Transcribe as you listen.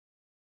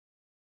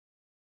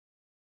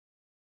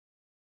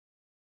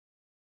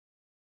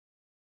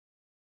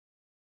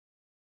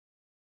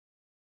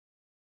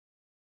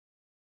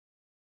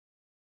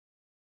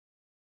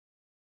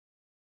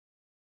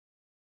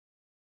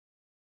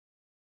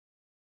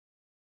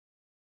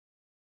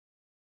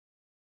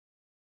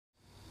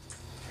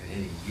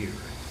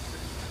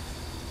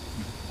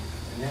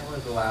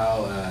would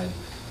allow a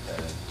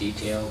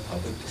detailed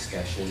public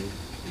discussion,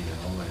 you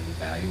know, and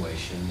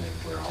evaluation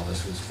of where all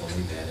this was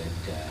fully vetted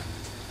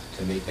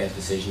to make that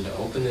decision to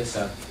open this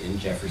up in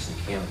Jefferson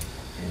County.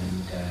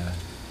 And,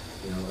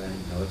 you know, I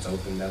know it's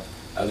opened up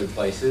other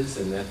places,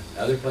 and that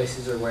other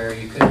places are where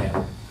you could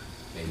have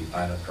maybe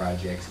pilot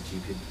projects that you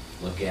could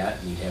look at,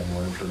 and you'd have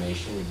more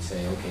information and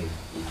say, okay,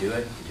 you do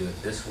it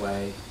this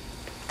way,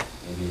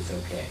 maybe it's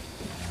okay.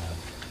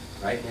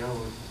 Right now,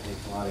 we're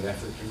making a lot of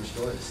effort to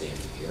restore the salmon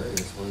here, and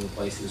it's one of the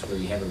places where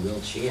you have a real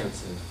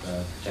chance of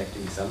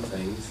protecting some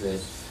things that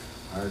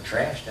are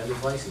trashed other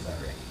places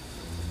already.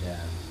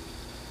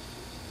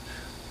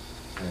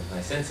 And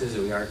my sense is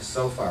that we aren't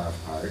so far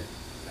apart.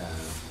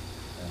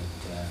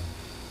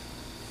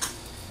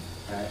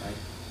 I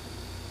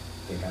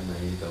think I'm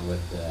ready to go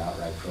with the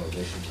outright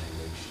prohibition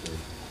language that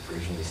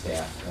originally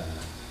staff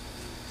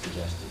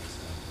suggested.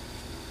 So.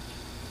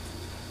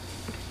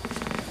 I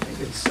think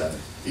it's,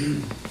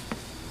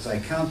 as I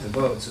count the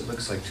votes, it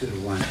looks like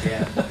 2-1.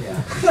 Yeah.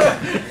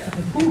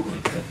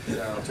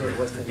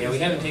 Yeah, we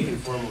haven't taken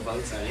formal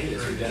votes on any of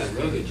this. We've done a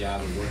real good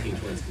job of working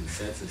towards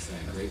consensus, and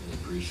I greatly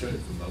appreciate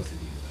it from both of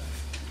you.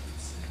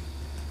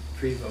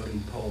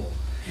 Pre-voting poll.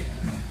 Yeah.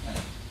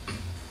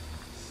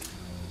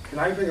 Can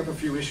I bring up a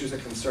few issues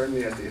that concern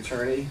me as the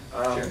attorney?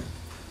 Sure.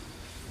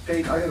 I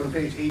have on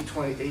page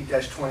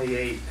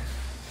 828,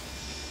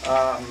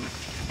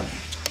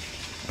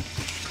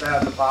 down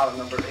at the bottom,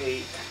 number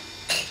 8,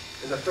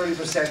 is a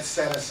 30%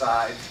 set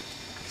aside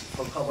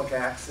for public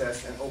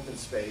access and open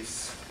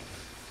space,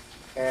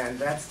 and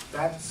to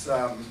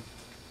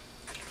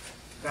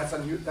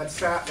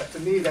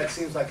me that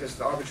seems like it's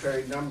an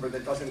arbitrary number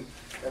that's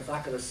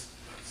not going to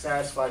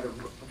satisfy the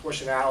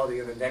proportionality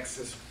and the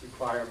nexus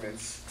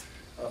requirements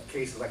of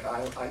cases like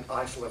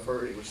Isla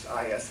Verde, which is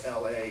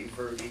ISLA,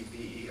 Verde,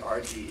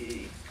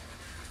 V-E-R-D-E.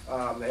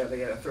 They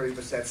had a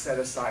 30% set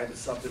aside in the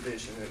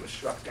subdivision, and it was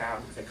struck down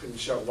because they couldn't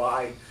show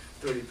why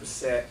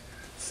 30%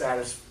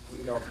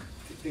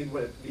 did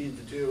what it needed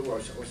to do,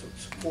 or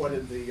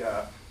supported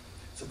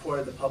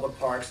the public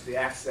parks, the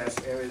access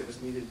area that was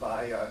needed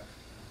by, I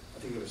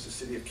think it was the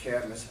city of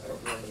Camas, I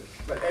don't remember.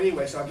 But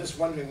anyway, so I'm just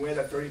wondering where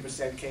that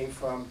 30% came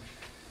from,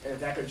 and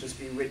if that could just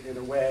be written in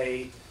a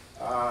way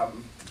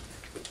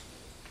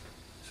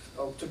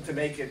to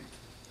make it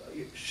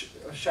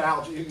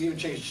shall, you can even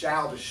change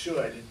shall to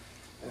should,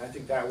 and I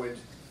think that would,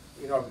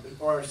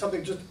 or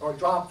something, or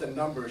drop the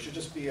number. It should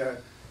just be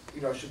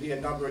should be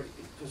a number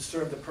to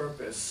serve the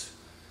purpose.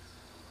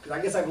 Because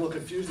I guess I'm a little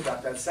confused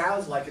about that. It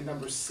sounds like in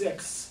number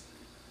 6,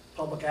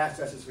 public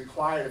access is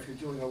required if you're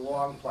doing a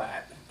long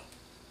plat.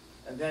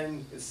 And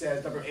then it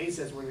says, number 8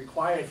 says we're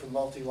required for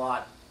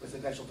multi-lot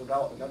residential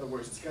development. In other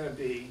words, it's going to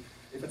be,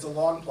 if it's a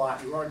long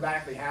plot, you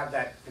automatically have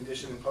that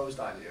condition imposed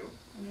on you.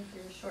 And if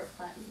you're a short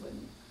plat, you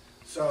wouldn't.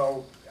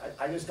 So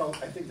I just don't,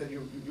 I think that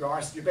you're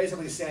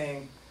basically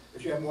saying,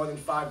 if you have more than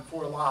 4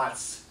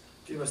 lots,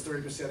 give us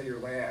 30% of your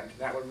land.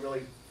 That would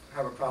really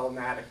have be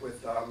problematic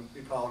with a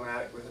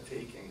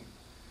taking.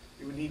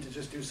 You would need to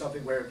just do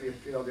something where it be,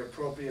 the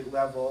appropriate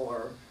level,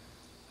 or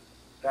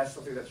that's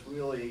something that's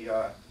really,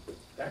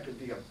 that could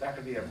be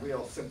a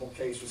real simple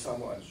case for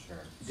someone.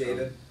 Sure.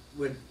 David,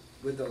 would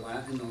in the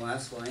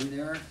last line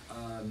there,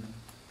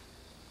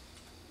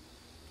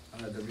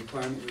 the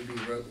requirement would be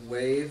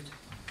waived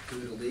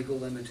due to legal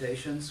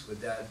limitations?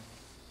 Would that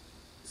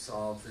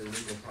solve the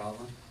legal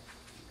problem?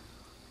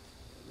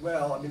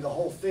 Well, I mean, the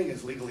whole thing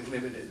is legally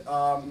limited.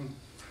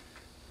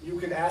 You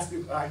can ask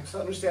me, I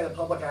understand that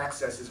public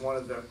access is one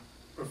of the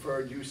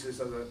preferred uses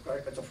of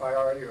it's a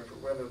priority or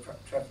for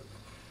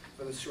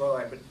the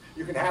shoreline, but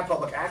you can have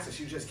public access,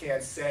 you just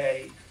can't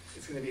say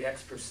it's going to be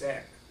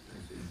X%.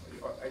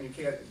 And you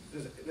can't,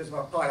 there's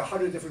about probably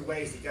 100 different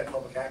ways to get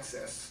public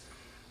access.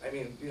 I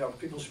mean,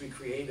 people should be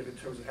creative in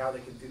terms of how they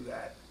can do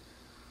that.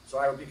 So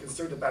I would be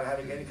concerned about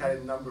having any kind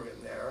of number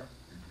in there.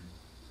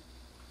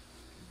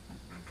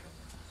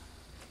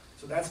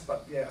 So that's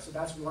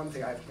one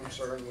thing I have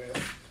concern with.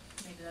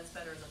 Maybe that's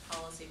better as a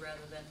policy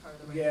rather than part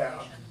of the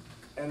regulation.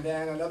 Yeah. And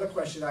then another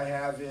question I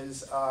have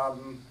is,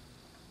 on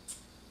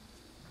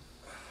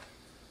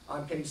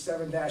page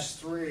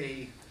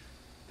 7-3,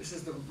 this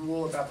is the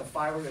rule about the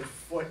 500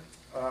 feet.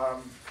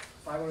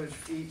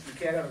 You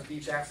can't have a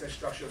beach access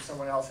structure if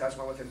someone else has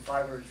one within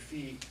 500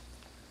 feet.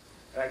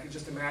 And I can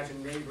just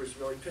imagine neighbors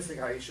really pissing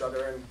on each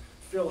other, and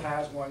Phil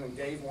has one and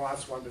Dave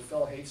wants one, but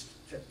Phil hates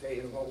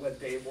Dave and won't let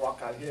Dave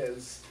walk on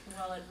his.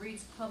 Well, it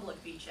reads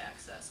public beach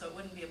access, so it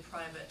wouldn't be a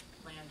private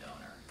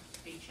landowner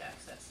beach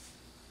access.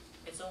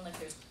 It's only if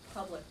there's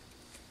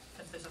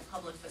a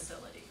public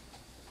facility.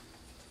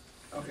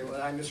 Okay,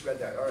 well, I misread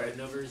that. All right. What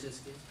number is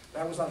this again?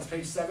 That was on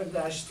page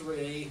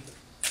 7-3.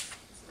 It's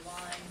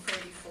line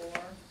 34.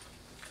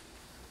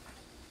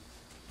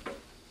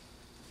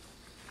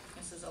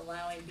 This is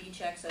allowing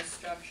beach access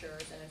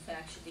structures, and in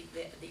fact, the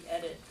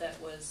edit that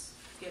was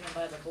given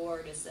by the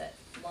board is that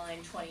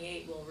line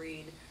 28 will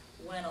read,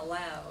 when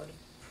allowed,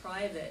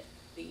 private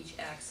beach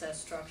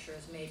access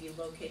structures may be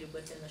located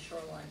within the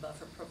shoreline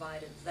buffer,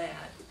 provided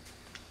that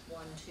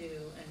 1, 2,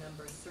 and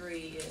number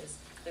 3 is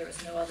there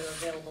is no other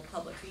available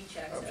public beach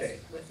access Okay.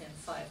 within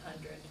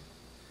 500.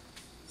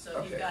 So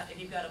if Okay. if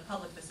you've got a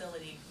public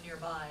facility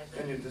nearby,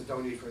 Then then there's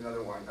no need for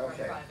another one, or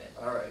okay. private.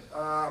 All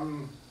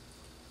right.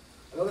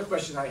 Another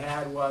question I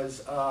had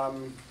was,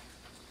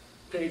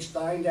 page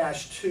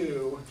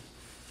 9-2,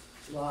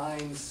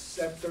 lines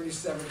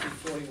 37 through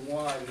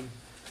 41.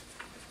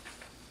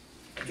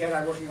 Again,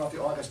 I'm working off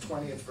the August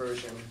 20th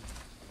version.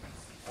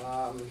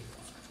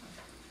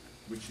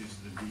 Which is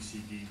the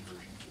DCD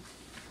version.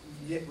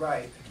 Yeah,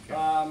 right.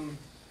 Okay.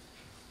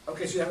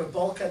 Okay, so you have a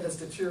bulkhead that's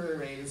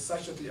deteriorated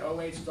such that the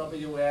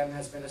OHWM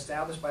has been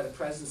established by the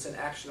presence and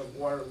action of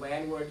water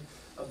landward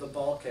of the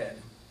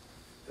bulkhead.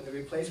 Then the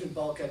replacement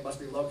bulkhead must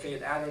be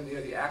located at or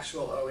near the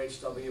actual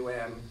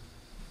OHWM.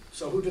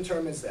 So who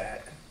determines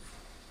that?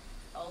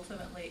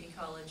 Ultimately,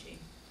 ecology,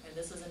 and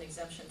this is an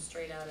exemption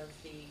straight out of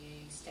the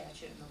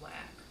statute and the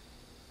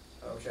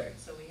WAC. Okay,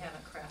 So we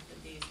haven't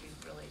crafted these,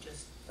 we've really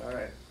just all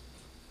right.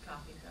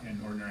 copied them.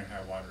 And ordinary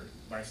high water,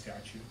 by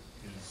statute,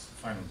 is the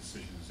final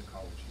decision is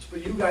ecology.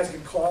 But you guys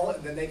can call it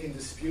and then they can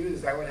dispute it,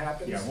 is that what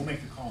happens? Yeah, we'll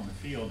make the call in the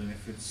field, and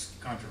if it's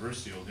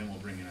controversial, then we'll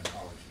bring in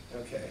ecology.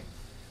 Okay.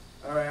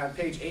 All right, on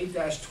page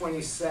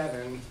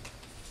 8-27,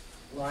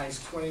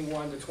 lines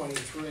 21 to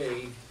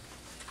 23,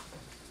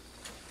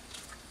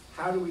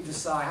 how do we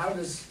decide, how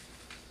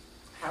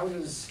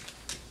does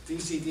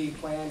DCD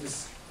plan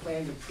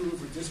to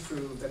prove or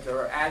disprove that there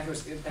are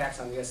adverse impacts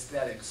on the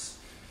aesthetics?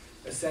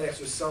 Aesthetics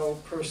are so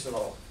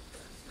personal.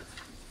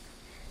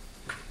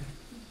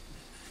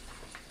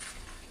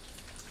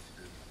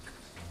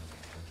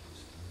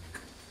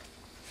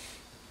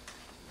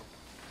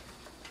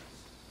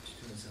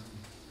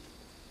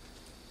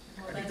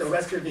 Well, I think that's- the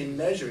rest are being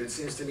measured, it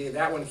seems to me,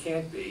 that one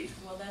can't be.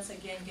 Well, that's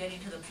again getting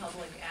to the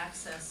public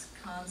access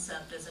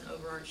concept as an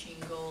overarching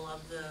goal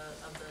of the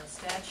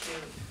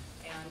statute.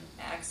 And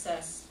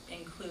access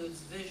includes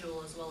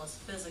visual as well as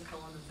physical,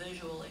 and the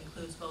visual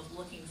includes both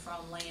looking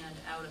from land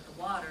out at the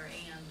water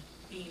and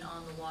being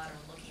on the water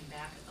and looking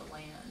back at the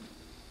land.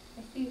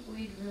 I think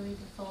we'd really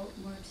default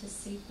more to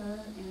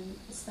SEPA, and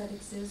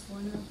aesthetics is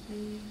one of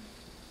the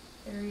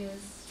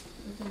areas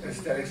within. the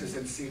Aesthetics is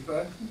in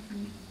SEPA?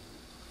 Mhm.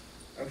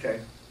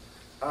 Okay.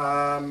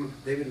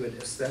 David,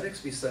 would aesthetics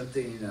be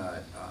something,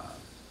 a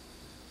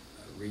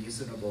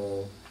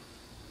reasonable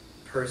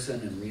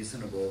person in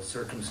reasonable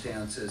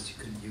circumstances,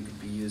 you could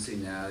be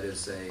using that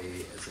as a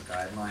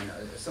guideline?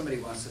 If somebody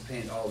wants to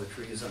paint all the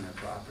trees on their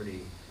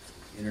property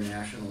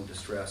international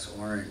distress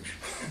orange,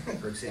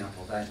 for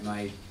example, that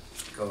might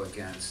go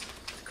against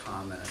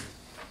common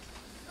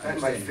That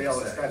might understanding fail,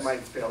 of that aesthetics. might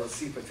fail the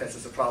SEPA test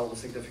as a problem of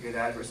significant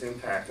adverse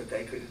impact that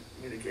they could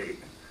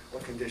mitigate or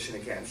condition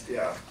against,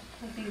 yeah.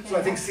 So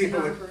I think SEPA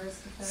would,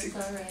 That's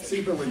all right.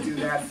 SEPA would do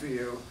that for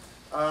you.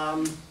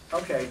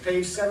 Okay,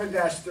 page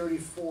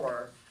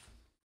 7-34.